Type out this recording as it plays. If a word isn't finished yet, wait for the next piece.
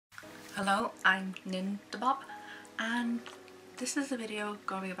Hello, I'm Tomppabeats, and this is a video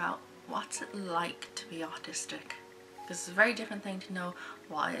going to be about what's it like to be autistic. Because it's a very different thing to know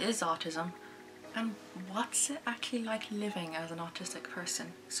what is autism and what's it actually like living as an autistic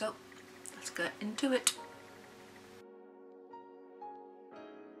person. So let's get into it.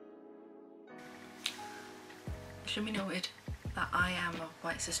 It should be noted that I am a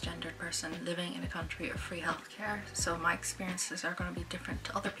white cisgendered person living in a country of free healthcare, so my experiences are going to be different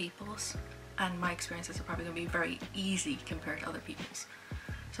to other people's, and my experiences are probably going to be very easy compared to other people's,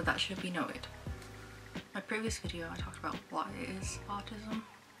 so that should be noted. My previous video I talked about what is autism,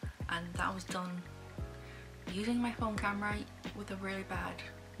 and that was done using my phone camera with a really bad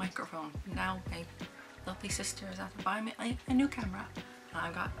microphone. Now my lovely sister is after buying me a new camera, and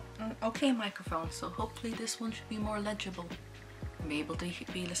I've got an okay microphone, so hopefully this one should be more legible and be able to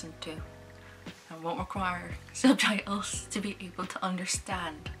be listened to and won't require subtitles to be able to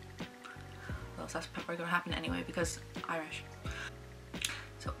understand. Well, that's probably going to happen anyway because Irish.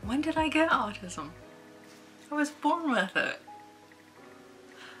 So when did I get autism? I was born with it.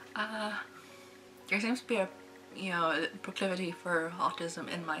 There seems to be a proclivity for autism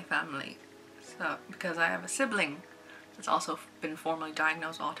in my family. So because I have a sibling that's also been formally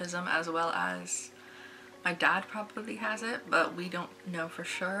diagnosed autism, as well as my dad probably has it, but we don't know for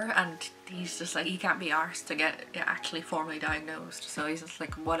sure, and he's just like, he can't be arsed to get it actually formally diagnosed, so he's just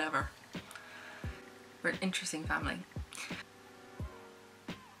like, whatever. We're an interesting family.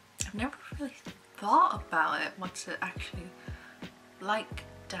 I've never really thought about it, what's it actually like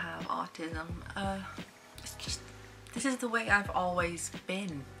to have autism. It's just, this is the way I've always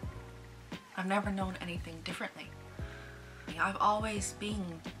been. I've never known anything differently. I've always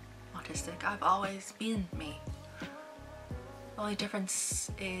been autistic. I've always been me. The only difference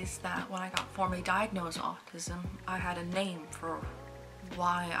is that when I got formally diagnosed with autism, I had a name for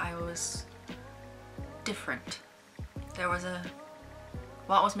why I was different. There was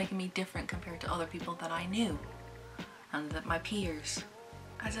what was making me different compared to other people that I knew and my peers.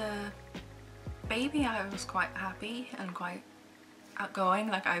 As a baby, I was quite happy and quite outgoing.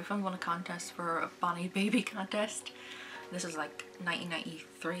 Like, I even won a contest for a Bonnie Baby contest. This is like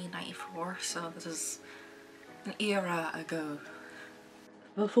 1993, 94, so this is an era ago.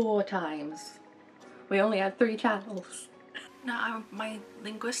 Before times. We only had 3 channels. Now, my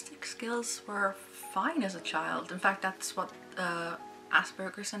linguistic skills were fine as a child. In fact, that's what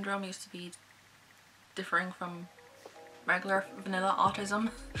Asperger's syndrome used to be differing from regular vanilla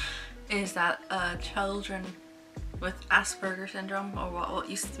autism, is that children with Asperger's syndrome, or what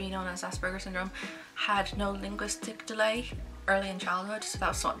used to be known as Asperger's syndrome, had no linguistic delay early in childhood, so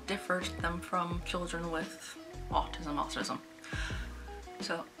that's what differed them from children with autism.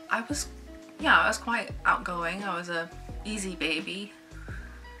 So I was quite outgoing. I was a easy baby.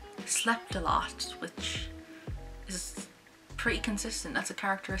 I slept a lot, which is pretty consistent. That's a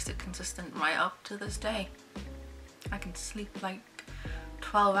characteristic consistent right up to this day. I can sleep like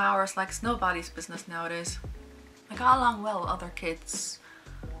 12 hours like it's nobody's business nowadays. I got along well with other kids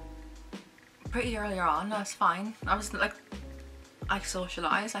pretty earlier on. That's fine. I was like, I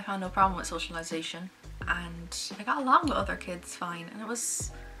socialised. I found no problem with socialisation, and I got along with other kids fine, and there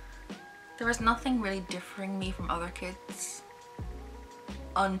was nothing really differing me from other kids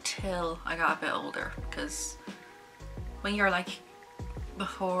until I got a bit older, because when you're like,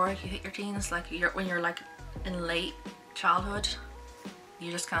 before you hit your teens, like when you're like in late childhood,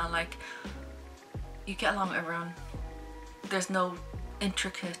 you just kind of like, you get along with everyone. There's no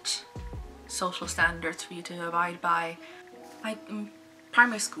intricate social standards for you to abide by. In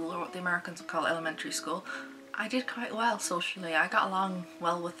primary school, or what the Americans would call elementary school, I did quite well socially. I got along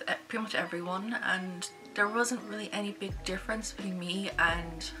well with pretty much everyone, and there wasn't really any big difference between me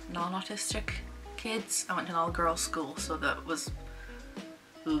and non-autistic kids. I went to an all-girls school, so that was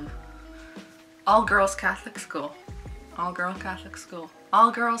all-girls Catholic school. All-girl Catholic school.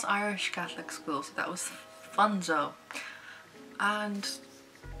 All-girls Irish Catholic school, so that was funzo. And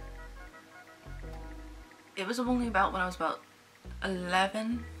it was only about when I was about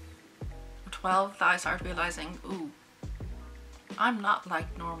 11 or 12 that I started realizing, ooh, I'm not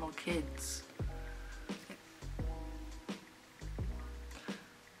like normal kids.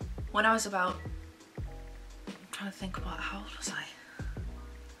 When I was about, I'm trying to think about, how old was I?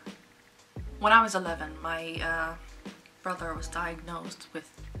 When I was 11, my brother was diagnosed with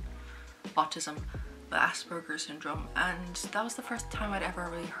autism, with Asperger's syndrome, and that was the first time I'd ever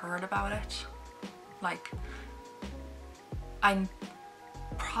really heard about it. Like, I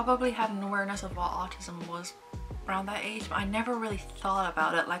probably had an awareness of what autism was around that age, but I never really thought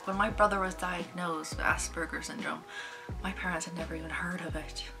about it. Like, when my brother was diagnosed with Asperger's syndrome, my parents had never even heard of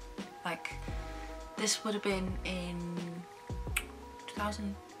it. Like, this would have been in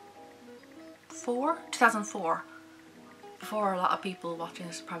 2004, before a lot of people watching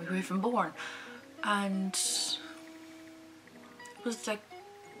this probably were even born. And it was like,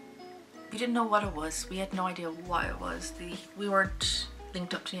 we didn't know what it was. We had no idea what it was. We weren't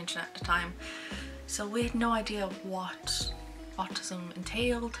linked up to the internet at the time, so we had no idea what autism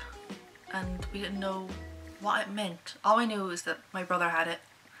entailed, and we didn't know what it meant. All I knew was that my brother had it,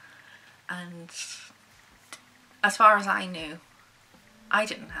 and as far as I knew, I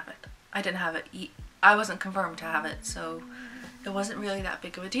didn't have it. I didn't have it. I wasn't confirmed to have it, so it wasn't really that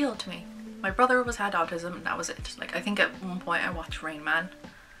big of a deal to me. My brother had autism, and that was it. Like, I think at one point I watched Rain Man,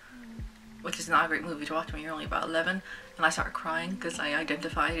 which is not a great movie to watch when you're only about 11, and I started crying because I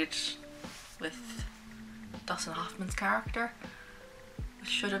identified with Dustin Hoffman's character, which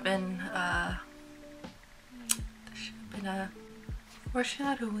should have been a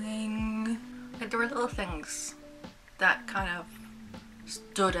foreshadowing. Like, there were little things that kind of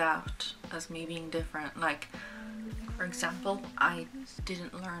stood out as me being different. Like, for example, I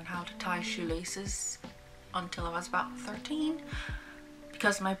didn't learn how to tie shoelaces until I was about 13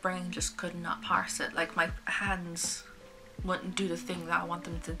 because my brain just could not parse it. Like, my hands wouldn't do the thing that I want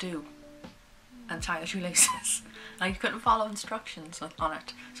them to do and tie the shoelaces. Like, you couldn't follow instructions on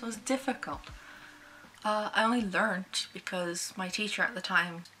it, so it was difficult. I only learnt because my teacher at the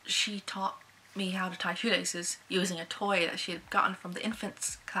time, she taught me how to tie shoelaces using a toy that she had gotten from the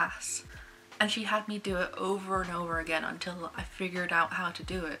infants class, and she had me do it over and over again until I figured out how to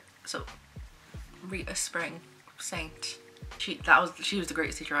do it. So Rita Spring, saint, she was the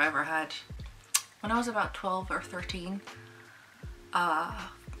greatest teacher I ever had. When I was about 12 or 13, a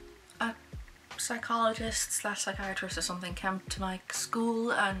psychologist / psychiatrist or something came to my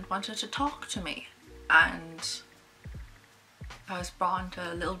school and wanted to talk to me, and I was brought into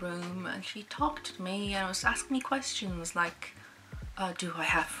a little room and she talked to me and was asking me questions like, do I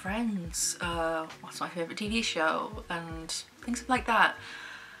have friends? What's my favourite TV show? And things like that.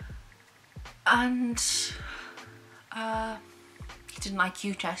 And he did an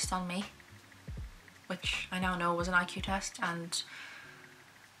IQ test on me, which I now know was an IQ test, and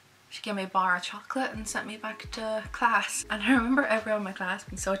she gave me a bar of chocolate and sent me back to class. And I remember everyone in my class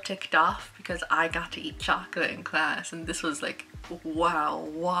being so ticked off because I got to eat chocolate in class, and this was like,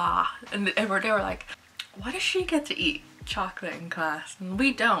 wow. And they were like, why does she get to eat chocolate in class and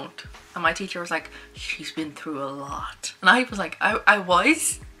we don't? And my teacher was like, she's been through a lot. And I was like, I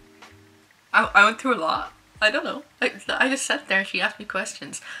went through a lot. I don't know. I just sat there and she asked me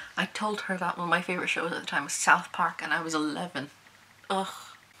questions. I told her that one of my favourite shows at the time was South Park, and I was 11. Ugh.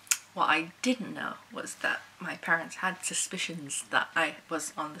 What I didn't know was that my parents had suspicions that I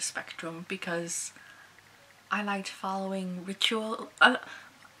was on the spectrum because I liked following ritual,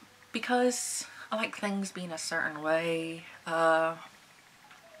 because I like things being a certain way. I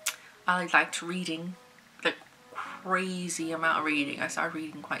liked reading, like crazy amount of reading. I started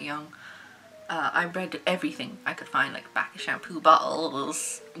reading quite young. I read everything I could find, like back of shampoo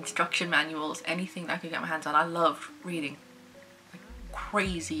bottles, instruction manuals, anything I could get my hands on. I loved reading.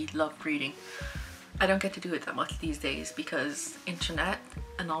 Crazy loved reading. I don't get to do it that much these days because internet,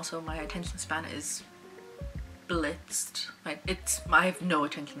 and also my attention span is blitzed. I have no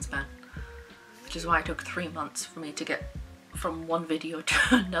attention span, which is why it took 3 months for me to get from one video to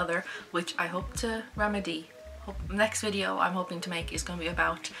another, which I hope to remedy. Next video I'm hoping to make is going to be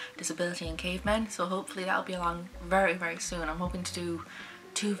about disability in cavemen, so hopefully that'll be along very, very soon. I'm hoping to do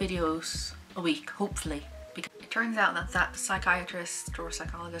 2 videos a week, hopefully. Because it turns out that that psychiatrist or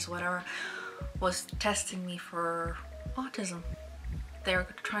psychologist, whatever, was testing me for autism. They were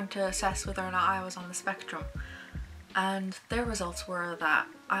trying to assess whether or not I was on the spectrum, and their results were that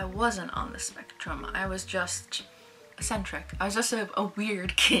I wasn't on the spectrum. I was just eccentric. I was just a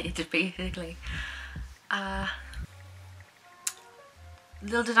weird kid, basically.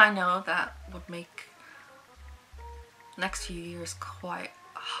 Little did I know that would make the next few years quite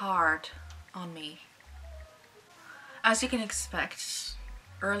hard on me. As you can expect,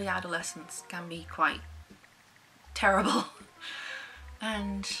 early adolescence can be quite terrible.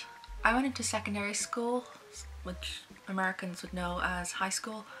 And I went into secondary school, which Americans would know as high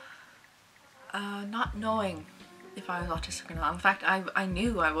school, not knowing if I was autistic or not. In fact, I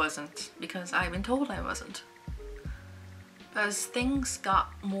knew I wasn't because I'd been told I wasn't. As things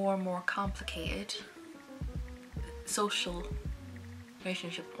got more and more complicated, social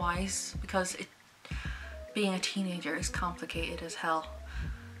relationship wise, because being a teenager is complicated as hell,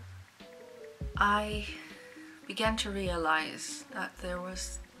 I began to realize that there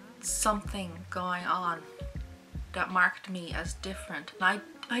was something going on that marked me as different. And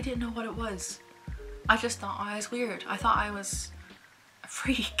I didn't know what it was. I just thought I was weird. I thought I was a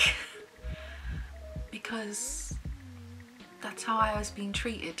freak because that's how I was being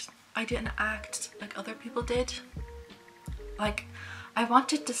treated. I didn't act like other people did. Like, I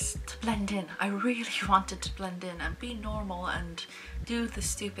wanted to blend in. I really wanted to blend in and be normal and do the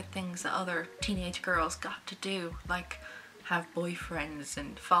stupid things that other teenage girls got to do, like have boyfriends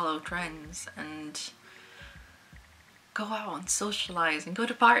and follow trends and go out and socialise and go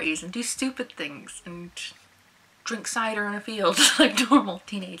to parties and do stupid things and drink cider in a field like normal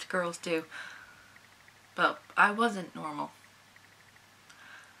teenage girls do. But I wasn't normal.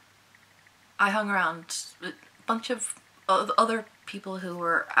 I hung around with a bunch of other people who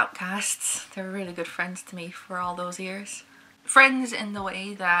were outcasts. They were really good friends to me for all those years. Friends in the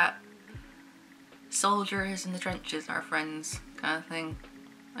way that soldiers in the trenches are friends, kind of thing.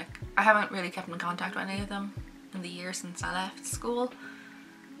 Like, I haven't really kept in contact with any of them in the years since I left school.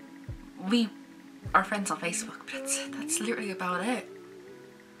 We are friends on Facebook, but that's literally about it.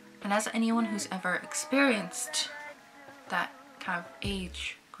 And as anyone who's ever experienced that kind of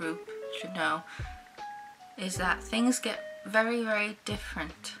age group should know, is that things get very, very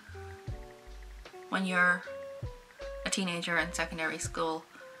different when you're a teenager in secondary school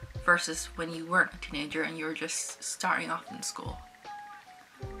versus when you weren't a teenager and you were just starting off in school.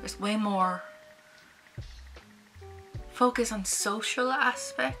 There's way more focus on social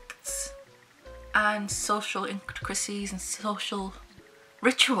aspects and social intricacies and social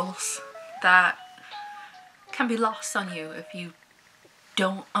rituals that can be lost on you if you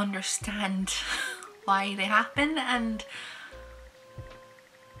don't understand why they happen and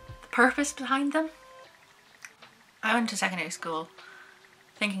the purpose behind them. I went to secondary school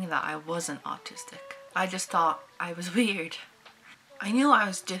thinking that I wasn't autistic. I just thought I was weird. I knew I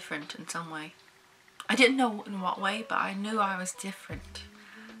was different in some way. I didn't know in what way, but I knew I was different.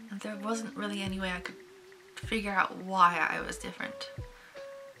 And there wasn't really any way I could figure out why I was different.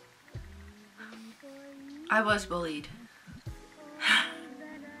 I was bullied.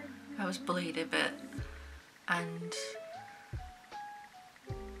 I was bullied a bit, and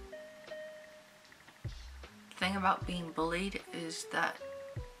the thing about being bullied is that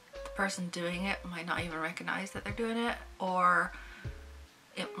the person doing it might not even recognize that they're doing it, or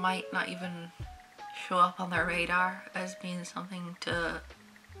it might not even show up on their radar as being something to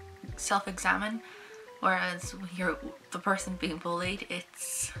self-examine, whereas when you're the person being bullied,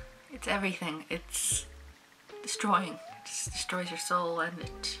 it's everything. It's destroying. It just destroys your soul, and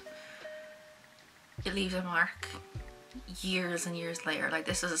it leaves a mark years and years later. Like,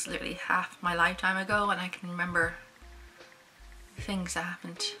 this is literally half my lifetime ago, and I can remember things that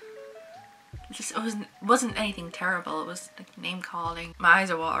happened. It wasn't anything terrible. It was like name calling. My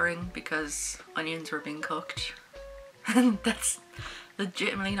eyes are watering because onions were being cooked. And that's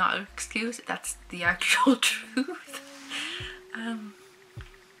legitimately not an excuse. That's the actual truth.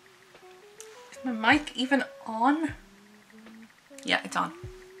 Is my mic even on? Yeah, it's on.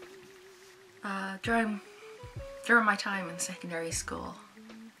 During my time in secondary school,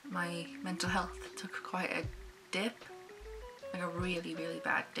 my mental health took quite a dip. Like a really, really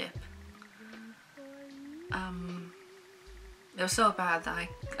bad dip. It was so bad that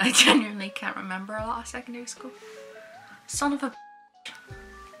I genuinely can't remember a lot of secondary school. Son of a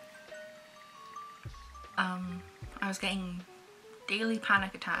I was getting daily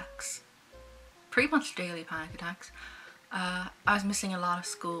panic attacks. Pretty much daily panic attacks. I was missing a lot of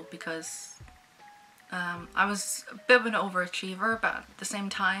school because I was a bit of an overachiever, but at the same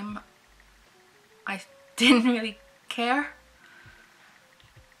time I didn't really care.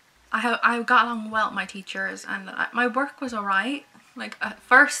 I got along well with my teachers, and my work was alright. Like, at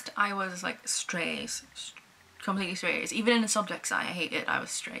first I was like straight A's, completely straight A's. Even in the subjects I hated, I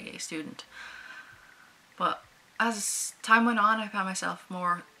was straight A student. But as time went on, I found myself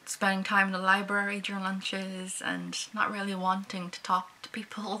more spending time in the library during lunches and not really wanting to talk to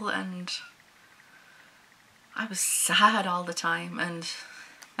people, and I was sad all the time. And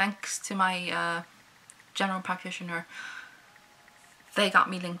thanks to my general practitioner, they got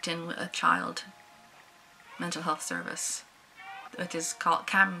me linked in with a child mental health service. It is called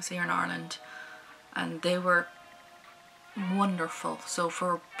CAMS here in Ireland, and they were wonderful. So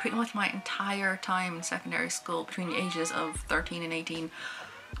for pretty much my entire time in secondary school, between the ages of 13 and 18,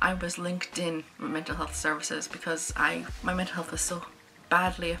 I was linked in with mental health services because my mental health was so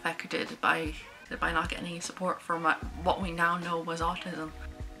badly affected by not getting any support for what we now know was autism.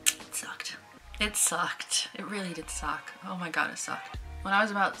 It sucked. It sucked. It really did suck. Oh my god, it sucked. When I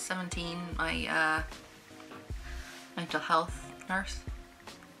was about 17, my mental health nurse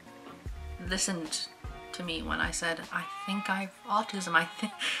listened to me when I said, I think I have autism. I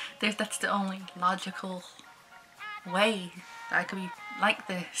think that's the only logical way that I could be like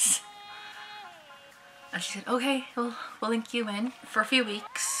this. And she said, okay, we'll link you in. For a few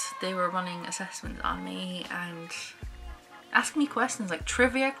weeks they were running assessments on me and asking me questions, like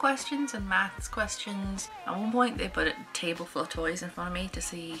trivia questions and maths questions. At one point they put a table full of toys in front of me to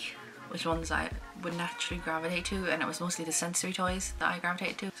see which ones I would naturally gravitate to, and it was mostly the sensory toys that I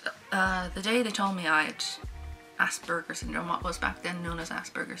gravitated to. So, the day they told me I had Asperger's syndrome, what was back then known as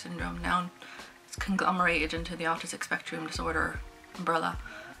Asperger's syndrome, now it's conglomerated into the autistic spectrum disorder umbrella.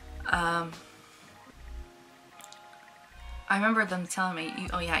 I remember them telling me,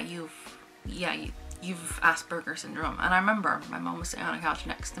 oh yeah, you've Asperger's syndrome. And I remember my mom was sitting on a couch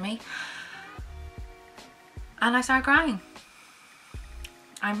next to me and I started crying.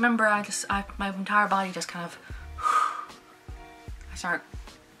 I remember my entire body just kind of, I started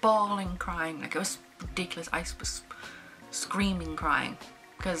bawling, crying. Like, it was ridiculous. I was screaming, crying,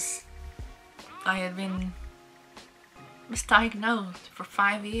 because I had been misdiagnosed for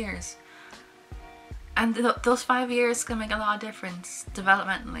 5 years. And those 5 years can make a lot of difference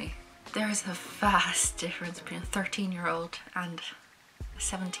developmentally. There is a vast difference between a 13-year-old and a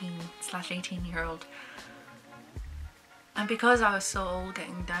 17/18-year-old. And because I was so old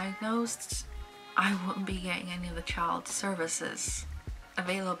getting diagnosed, I wouldn't be getting any of the child services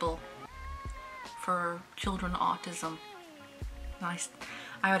available for children with autism. I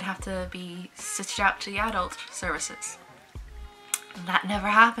would have to be switched out to the adult services. And that never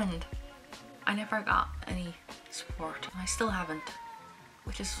happened. I never got any support, and I still haven't,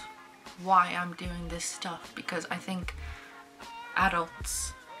 which is why I'm doing this stuff, because I think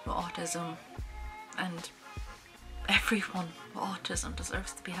adults with autism and everyone with autism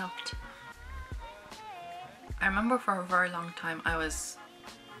deserves to be helped. I remember for a very long time I was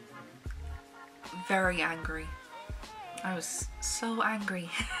very angry. I was so angry.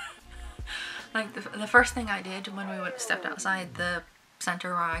 Like the first thing I did when we stepped outside the centre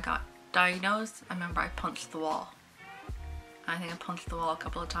where I got diagnosed, I remember I punched the wall. I think I punched the wall a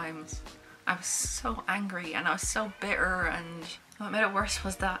couple of times. I was so angry and I was so bitter, and what made it worse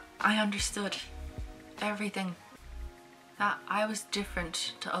was that I understood everything. That I was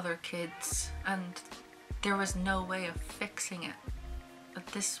different to other kids and there was no way of fixing it. That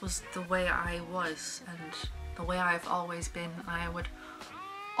this was the way I was and the way I've always been and I would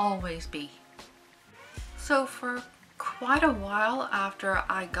always be. So for quite a while after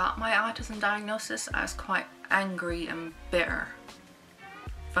I got my autism diagnosis, I was quite angry and bitter,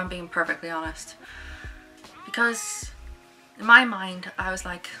 if I'm being perfectly honest. Because in my mind I was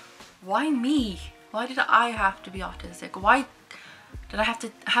like, why me? Why did I have to be autistic? Why did I have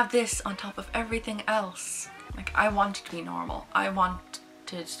to have this on top of everything else? Like, I wanted to be normal. I wanted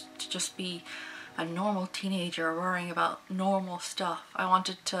to just be a normal teenager worrying about normal stuff. I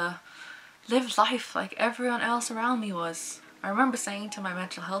wanted to live life like everyone else around me was. I remember saying to my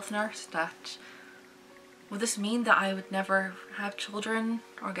mental health nurse that, would this mean that I would never have children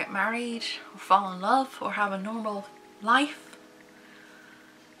or get married or fall in love or have a normal life?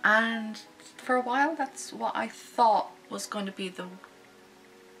 And for a while that's what I thought was going to be the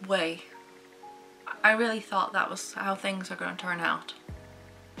way. I really thought that was how things are going to turn out.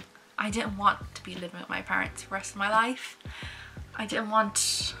 I didn't want to be living with my parents for the rest of my life. I didn't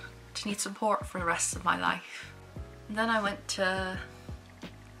want to need support for the rest of my life. And then I went to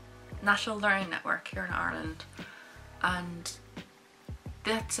National Learning Network here in Ireland, and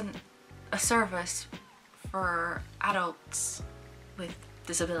that's a service for adults with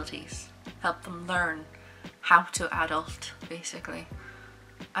disabilities. Help them learn how to adult, basically.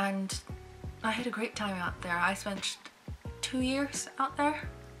 And I had a great time out there. I spent 2 years out there,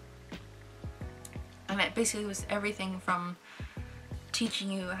 and it basically was everything from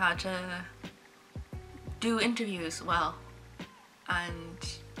teaching you how to do interviews well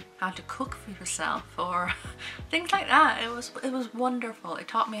and how to cook for yourself or things like that. It was wonderful. It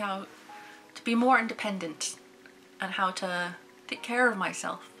taught me how to be more independent and how to take care of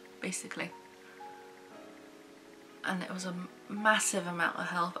myself, basically. And it was a massive amount of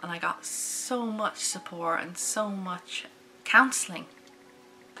help, and I got so much support and so much counselling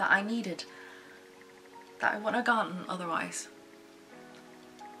that I needed that I wouldn't have gotten otherwise.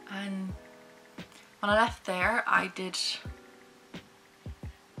 And when I left there, I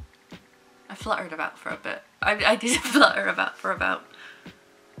fluttered about for a bit. I did flutter about for about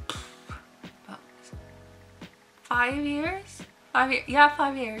 5 years? 5 years? Yeah,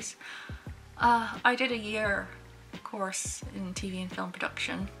 5 years. I did a year course in TV and film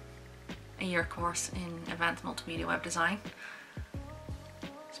production, a year course in advanced multimedia web design.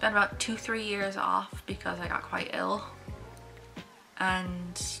 spent about 2-3 years off because I got quite ill,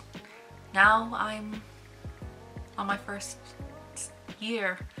 and now I'm on my first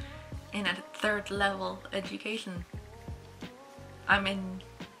year in a 3rd level education. I'm in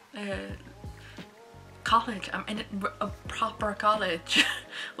college. I'm in a proper college,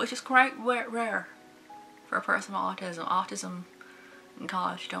 which is quite rare for a person with autism. Autism and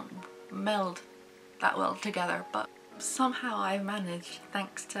college don't meld that well together, but somehow I've managed,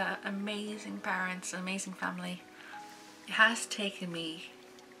 thanks to amazing parents, amazing family. It has taken me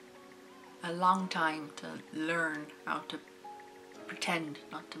a long time to learn how to pretend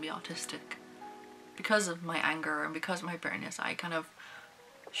not to be autistic. Because of my anger and because of my bitterness, I kind of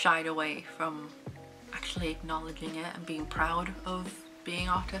shied away from actually acknowledging it and being proud of being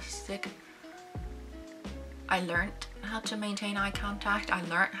autistic. I learned how to maintain eye contact. I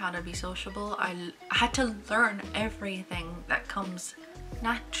learned how to be sociable. I had to learn everything that comes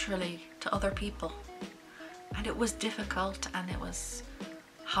naturally to other people. And it was difficult and it was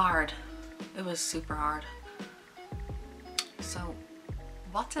hard. It was super hard. So,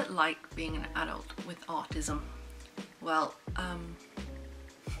 what's it like being an adult with autism? Well,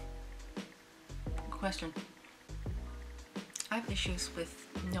 good question. I have issues with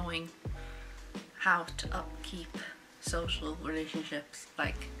knowing how to upkeep social relationships.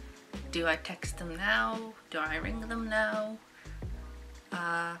 Like, do I text them now? Do I ring them now?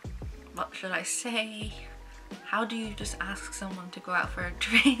 What should I say? How do you just ask someone to go out for a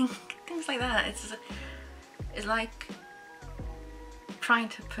drink? Things like that. It's like trying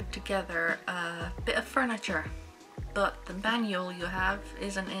to put together a bit of furniture, but the manual you have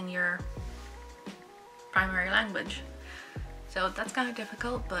isn't in your primary language. So that's kind of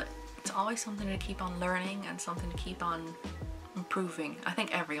difficult, but it's always something to keep on learning and something to keep on improving. I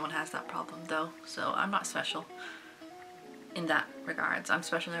think everyone has that problem though, so I'm not special in that regards. I'm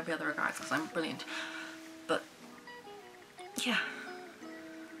special in every other regards because I'm brilliant. But yeah,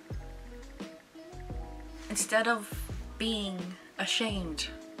 instead of being ashamed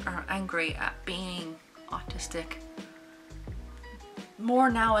or angry at being autistic,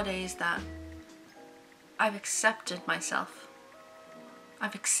 more nowadays that I've accepted myself.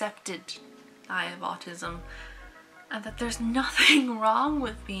 I've accepted that I have autism and that there's nothing wrong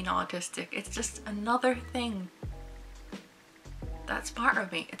with being autistic. It's just another thing that's part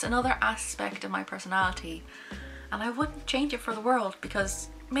of me. It's another aspect of my personality, and I wouldn't change it for the world, because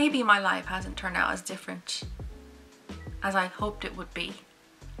maybe my life hasn't turned out as different as I hoped it would be.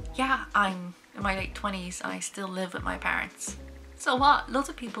 Yeah, I'm in my late 20s and I still live with my parents. So what? Loads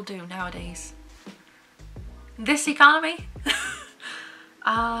of people do nowadays. This economy?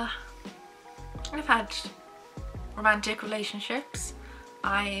 I've had romantic relationships.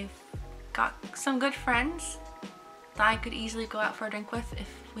 I've got some good friends that I could easily go out for a drink with if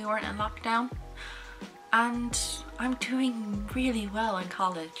we weren't in lockdown. And I'm doing really well in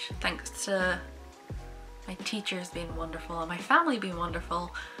college, thanks to my teachers being wonderful and my family being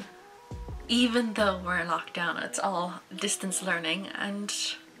wonderful. Even though we're in lockdown, it's all distance learning, and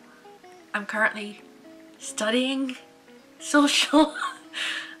I'm currently studying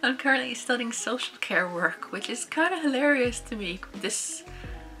I'm currently studying social care work, which is kind of hilarious to me. This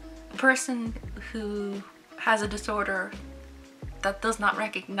person who has a disorder that does not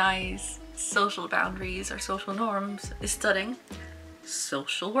recognize social boundaries or social norms is studying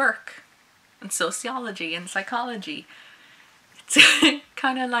social work and sociology and psychology. It's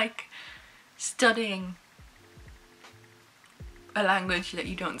kind of like studying a language that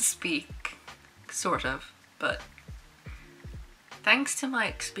you don't speak, sort of. But thanks to my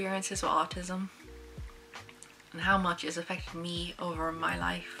experiences with autism and how much it's affected me over my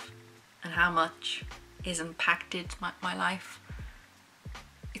life and how much it's impacted my life,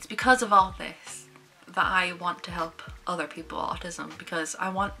 it's because of all this that I want to help other people with autism, because I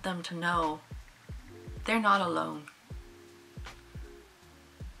want them to know they're not alone.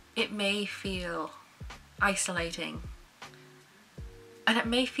 It may feel isolating and it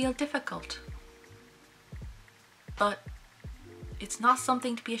may feel difficult, but it's not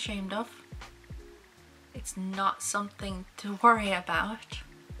something to be ashamed of. It's not something to worry about.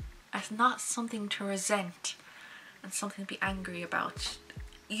 It's not something to resent and something to be angry about.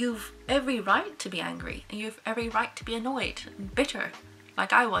 You've every right to be angry, and you've every right to be annoyed and bitter,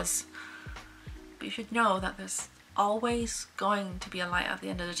 like I was. But you should know that there's always going to be a light at the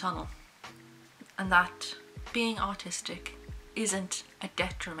end of the tunnel, and that being autistic isn't a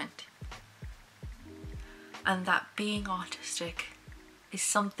detriment, and that being autistic is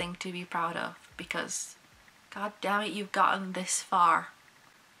something to be proud of, because god damn it, you've gotten this far,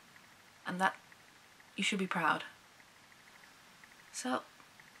 and that you should be proud. So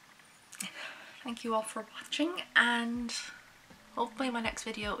thank you all for watching, and hopefully my next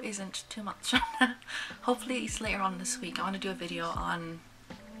video isn't too much. Hopefully it's later on this week. I want to do a video on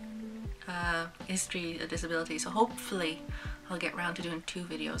history of disability, so hopefully I'll get around to doing 2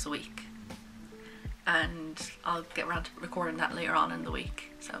 videos a week, and I'll get around to recording that later on in the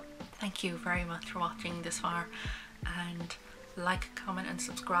week. So thank you very much for watching this far, and like, comment and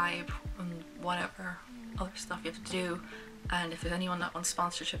subscribe and whatever other stuff you have to do. And if there's anyone that wants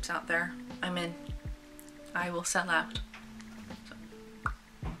sponsorships out there, I'm in. I will sell out.